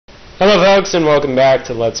Hello folks, and welcome back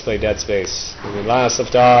to Let's Play Dead Space. When we last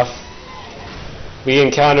left off, we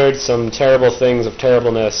encountered some terrible things of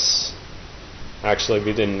terribleness. Actually,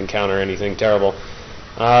 we didn't encounter anything terrible.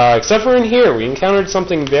 Except for in here, we encountered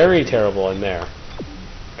something very terrible in there.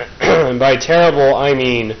 And by terrible, I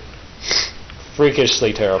mean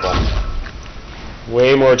freakishly terrible.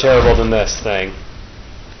 Way more terrible than this thing.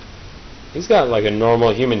 He's got like a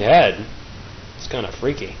normal human head. It's kind of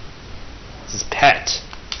freaky. It's his pet.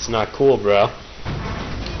 It's not cool, bro.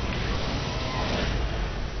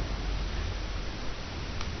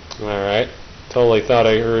 Alright. Totally thought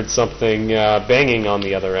I heard something banging on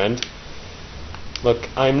the other end. Look,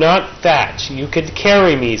 I'm not fat. You could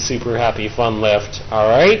carry me, Super Happy Fun Lift.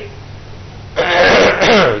 Alright?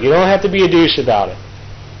 You don't have to be a douche about it.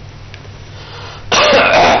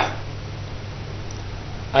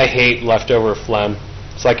 I hate leftover phlegm.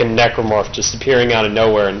 It's like a necromorph just appearing out of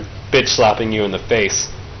nowhere and bitch slapping you in the face.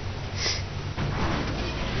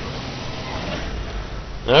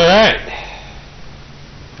 Alright.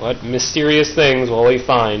 What mysterious things will we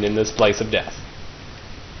find in this place of death?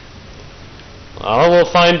 Well, we'll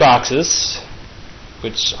find boxes,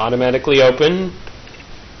 which automatically open,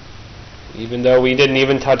 even though we didn't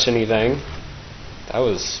even touch anything. That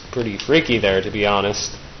was pretty freaky there, to be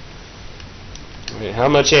honest. Right, how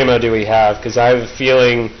much ammo do we have? Because I have a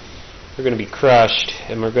feeling we're going to be crushed,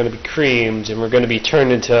 and we're going to be creamed, and we're going to be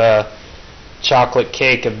turned into a chocolate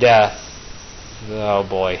cake of death. Oh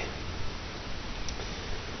boy.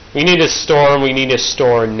 We need to store, and we need to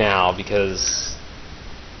store now, because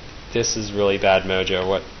this is really bad mojo,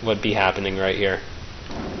 what be happening right here.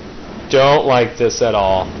 Don't like this at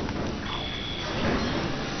all.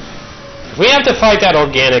 If we have to fight that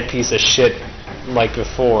organic piece of shit like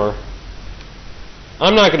before,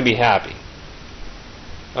 I'm not going to be happy.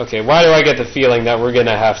 Okay, why do I get the feeling that we're going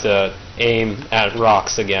to have to aim at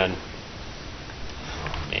rocks again?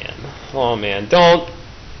 Oh man, don't...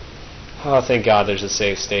 Oh, thank God there's a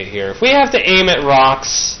safe state here. If we have to aim at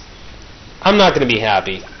rocks, I'm not going to be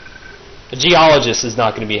happy. A geologist is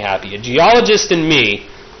not going to be happy. A geologist and me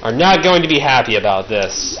are not going to be happy about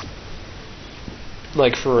this.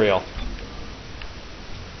 Like, for real.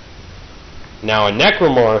 Now, a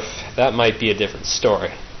necromorph, that might be a different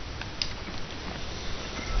story.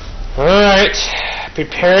 Alright,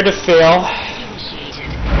 prepare to fail.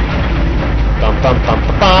 Bum bum bum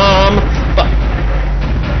bum bum.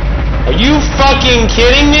 Are you fucking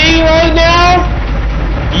kidding me right now?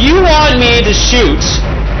 You want me to shoot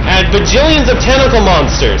at bajillions of tentacle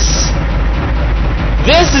monsters?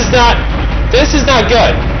 This is not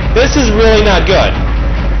good. This is really not good.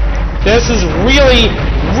 This is really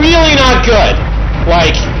not good.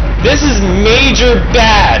 Like, this is major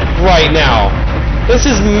bad right now. This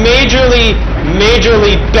is majorly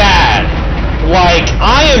bad. Like,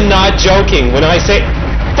 I am not joking when I say,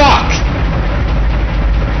 fuck!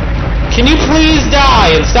 Can you please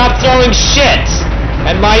die and stop throwing shit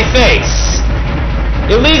at my face?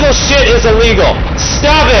 Illegal shit is illegal.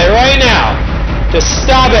 Stop it right now. Just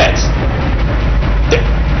stop it.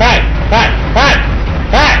 Hey!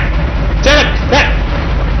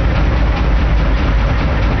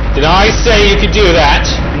 Did I say you could do that?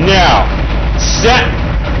 No. Stop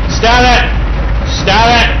it. Stop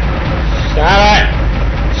it.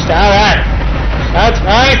 That's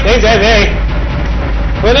right, things I say.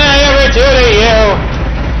 What did I ever do to you?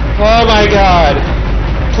 Oh my God.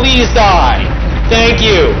 Please die. Thank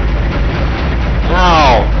you.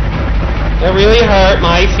 Ow. That really hurt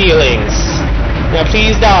my feelings. Now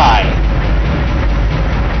please die.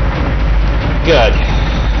 Good.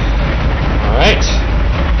 Alright.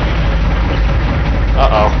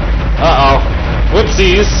 Uh-oh.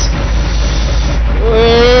 Whoopsies.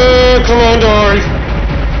 Come on, Dory.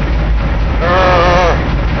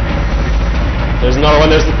 There's another one.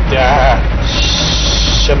 There's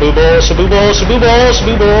Shabooble.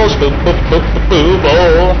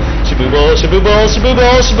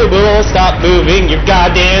 Stop moving your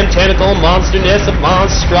goddamn tentacle monsterness of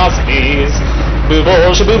monstrosities.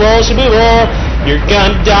 Shabooble. You're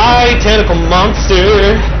gonna die, tentacle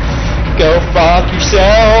monster. Go fuck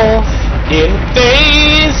yourself. In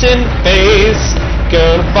face.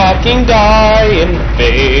 Gonna fucking die in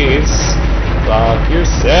face. Fuck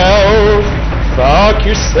yourself. No!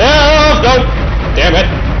 Damn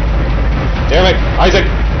it, Isaac.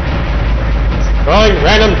 Throwing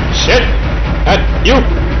random shit at you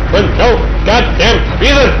for no goddamn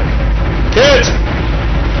reason. Kids!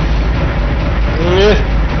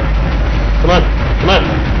 Come on.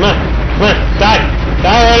 Die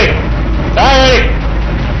already.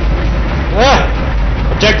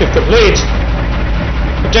 Objective complete.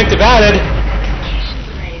 Objective added.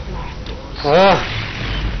 USM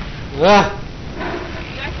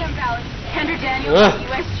Valley, Tender Daniels on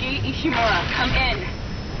USG Ishimura, come in.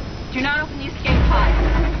 Do not open the escape pod.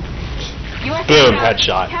 USM Boom, Valley,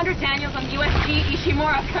 headshot. Tender Daniels on USG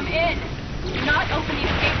Ishimura, come in. Do not open the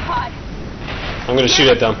escape pod. I'm gonna shoot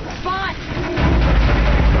at them. Respond.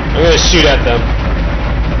 I'm gonna shoot at them.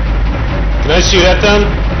 Can I shoot at them?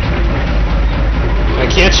 I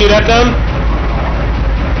can't shoot at them?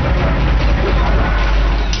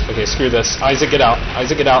 Okay, screw this. Isaac, get out.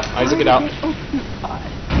 Isaac, get out. Isaac, get out.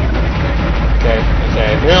 Okay,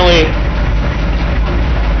 apparently...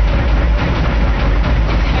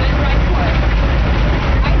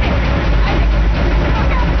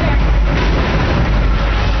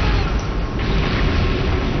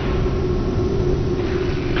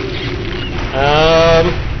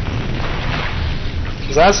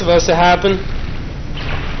 Was that supposed to happen? I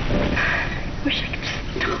wish I could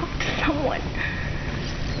just talk to someone.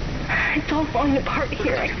 It's all falling apart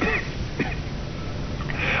here.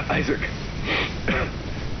 Isaac.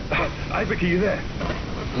 Isaac, are you there?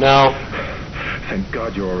 No. Thank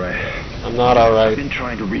God you're alright. I'm not alright. I've been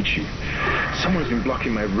trying to reach you. Someone's been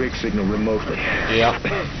blocking my rig signal remotely. Yeah.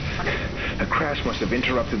 A crash must have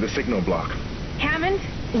interrupted the signal block. Hammond,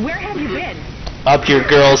 where have you been? Up your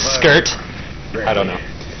girl's skirt. I don't know.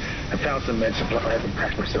 I found some med supplies and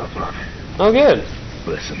packed myself up. Oh, good.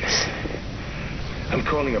 Listen, I'm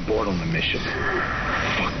calling aboard on the mission.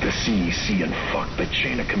 Fuck the CEC and fuck the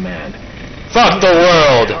chain of command. Fuck the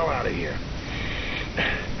world. Get the hell out of here.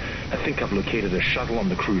 I think I've located a shuttle on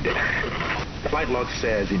the crew deck. Flight log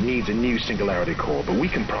says it needs a new singularity core, but we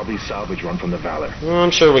can probably salvage one from the Valor.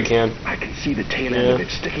 I'm sure we can. I can see the tail end of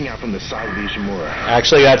it sticking out from the side of the Ishimura.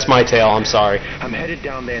 Actually, that's my tail. I'm sorry. I'm headed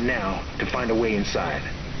down there now to find a way inside.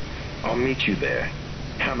 I'll meet you there.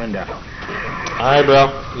 Hammond out. Alright,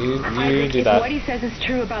 bro. You do that. If what he says is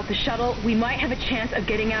true about the shuttle, we might have a chance of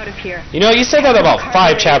getting out of here. You know, you said that about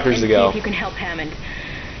 5 chapters ago. If you can help Hammond.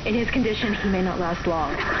 In his condition, he may not last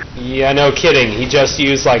long. Yeah, no kidding. He just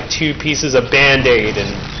used like 2 pieces of Band-Aid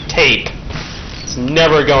and tape. It's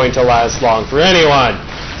never going to last long for anyone.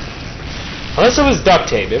 Unless it was duct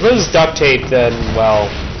tape. If it was duct tape, then, well,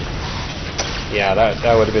 yeah,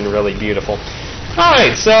 that would have been really beautiful.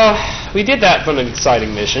 Alright, so we did that for an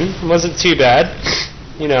exciting mission. It wasn't too bad.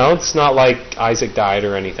 You know, it's not like Isaac died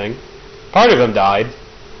or anything. Part of him died.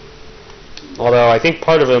 Although I think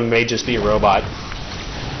part of him may just be a robot.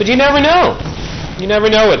 But you never know. You never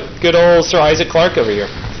know with good old Sir Isaac Clarke over here.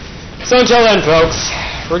 So until then, folks,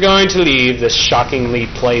 we're going to leave this shockingly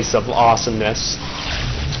place of awesomeness.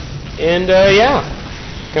 And, yeah.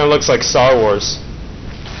 Kind of looks like Star Wars.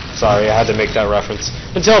 Sorry, I had to make that reference.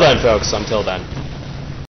 Until then, folks, until then.